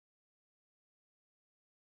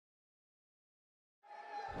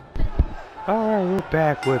Alright, we're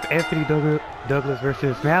back with Anthony Douglas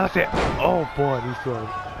versus Malise. Oh boy, these two are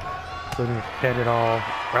gonna set it all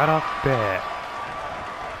right off the bat.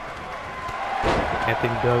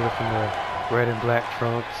 Anthony Douglas in the red and black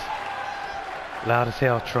trunks. Loud as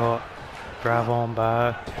hell truck. Drive on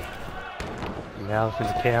by. Malise in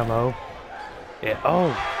the camo. And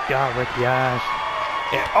oh, God, with the eyes.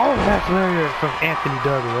 And oh, that's hilarious from Anthony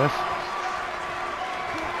Douglas.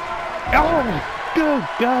 Oh! Good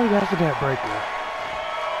God, that's a net breaker.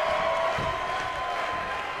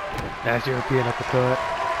 Nice European uppercut.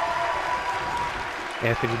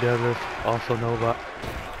 Anthony Douglas also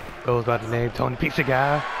goes by the name Tony Pizza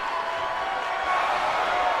Guy.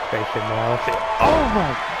 Facing Malise. Oh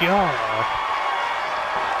my God!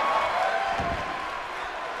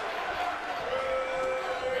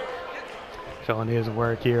 Showing his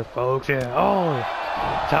work here, folks. And oh,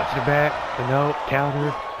 top to the back. The note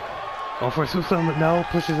counter. Going for a Susum, but no,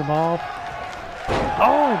 pushes him off.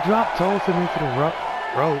 Oh, drop toes him into the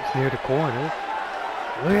ropes near the corner.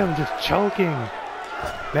 Look at him just choking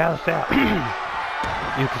Malise out.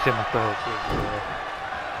 You can see my throat.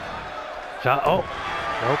 Shot, oh,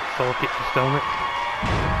 nope, soul kick to stomach.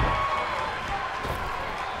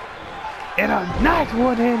 And a nice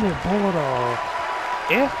one-handed bulldog.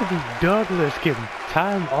 Anthony Douglas can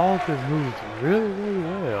time all of his moves really, really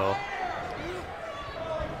well.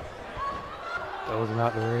 Throws him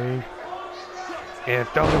out the ring. And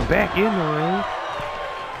throws him back in the ring.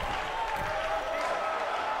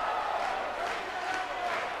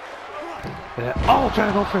 And oh, trying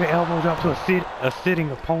to go for the elbow drop to a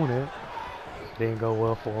sitting opponent. Didn't go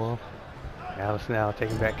well for him. Malise now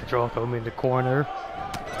taking back control, throw him in the corner.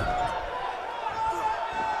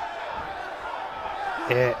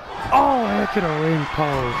 And oh, into the ring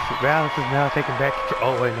post. Malise is now taking back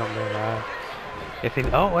control. Oh wait, no, never mind.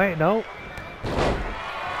 Oh wait, no.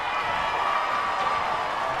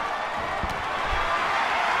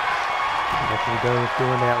 Anthony Douglas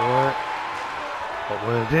doing that work. But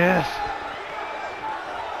what is this?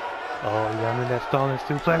 Oh, you got him in that stalling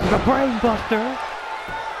suplex with a brain buster.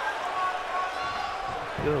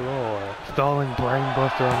 Good lord. Stalling brain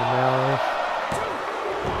buster on the Malise.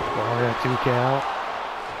 Oh, that 2 count.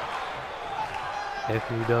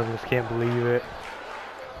 Anthony Douglas can't believe it.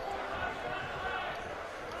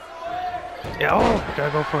 Yeah, oh, try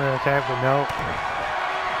to go for an attack, but no.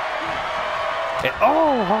 And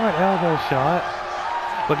oh, hard elbow shot.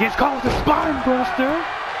 But gets caught with a spine buster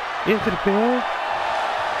into the pin.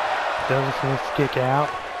 Douglas wants to kick out.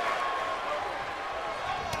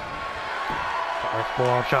 Hard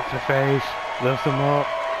forearm shot to the face. Lifts him up.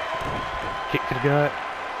 Kick to the gut.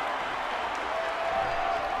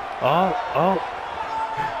 Oh.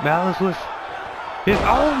 Malise with his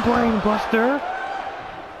own brain buster.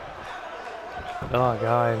 Oh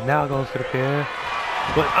God, now goes for the pin.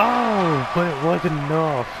 But it wasn't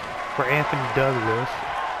enough for Anthony Douglas.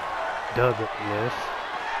 Douglas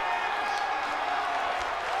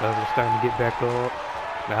starting to get back up.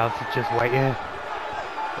 Malise is just waiting.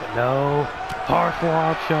 But no. Hard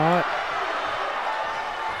forearm shot.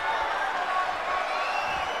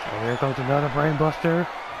 And here comes another brain buster.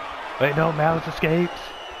 Wait, no, Malise escapes.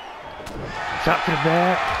 Shot to the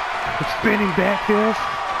back. The spinning back fist.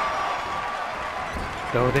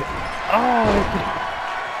 Throwed it. Oh,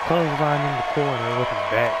 clothesline in the corner with his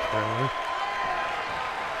back turn.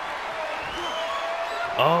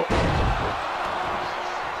 Oh.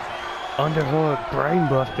 Underhook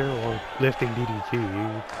brainbuster or lifting DDT.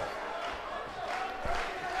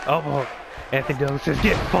 Oh, Anthony Douglas says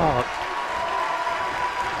get fucked.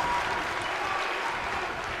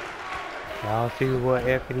 Now I'll see what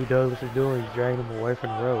Anthony Douglas is doing. He's dragging him away from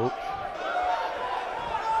the ropes.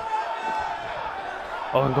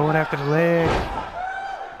 Oh, and going after the leg.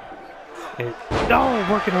 And,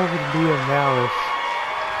 oh, working over the knee of Malise.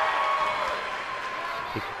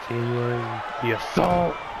 He's continuing the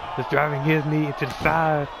assault. Just driving his knee into the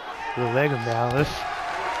side of the leg of Malise.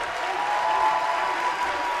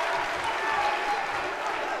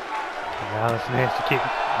 And Malise managed to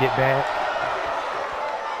get back.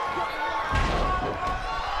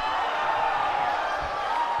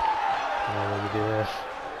 Oh, look at this.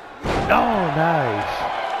 Oh, nice.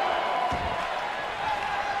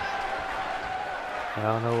 I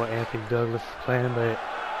don't know what Anthony Douglas is planning, but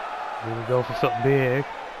he's gonna go for something big.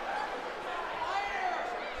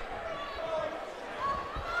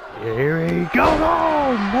 Here he goes!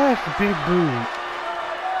 Oh, nice big boot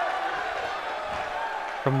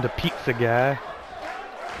from the pizza guy.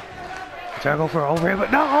 Try to go for an overhead,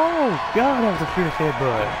 but no! Oh, God, that was a fierce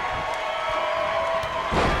headbutt.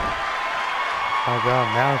 Oh god,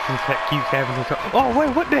 Malise just keeps having this. Oh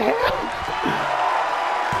wait, what the hell?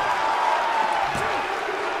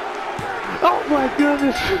 Oh my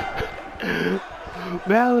goodness!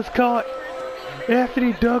 Malise caught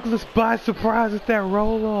Anthony Douglas by surprise with that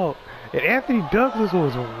roll up. And Anthony Douglas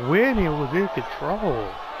was winning, was in control.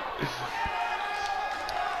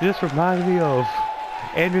 This reminds me of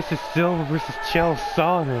Anderson Silva versus Chael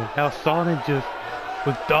Sonnen. How Sonnen just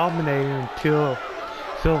was dominating until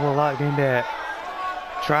Silva locked in that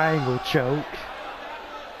triangle choke.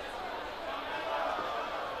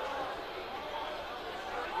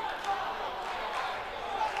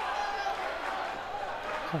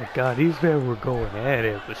 Oh my god, these men were going at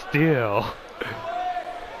it, but still.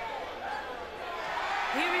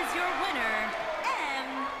 Here is your winner,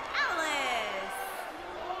 Malise.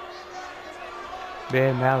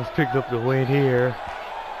 Man, Malise picked up the win here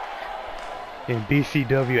in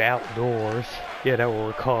BCW Outdoors. Yeah, that's what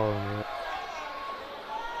we're calling it.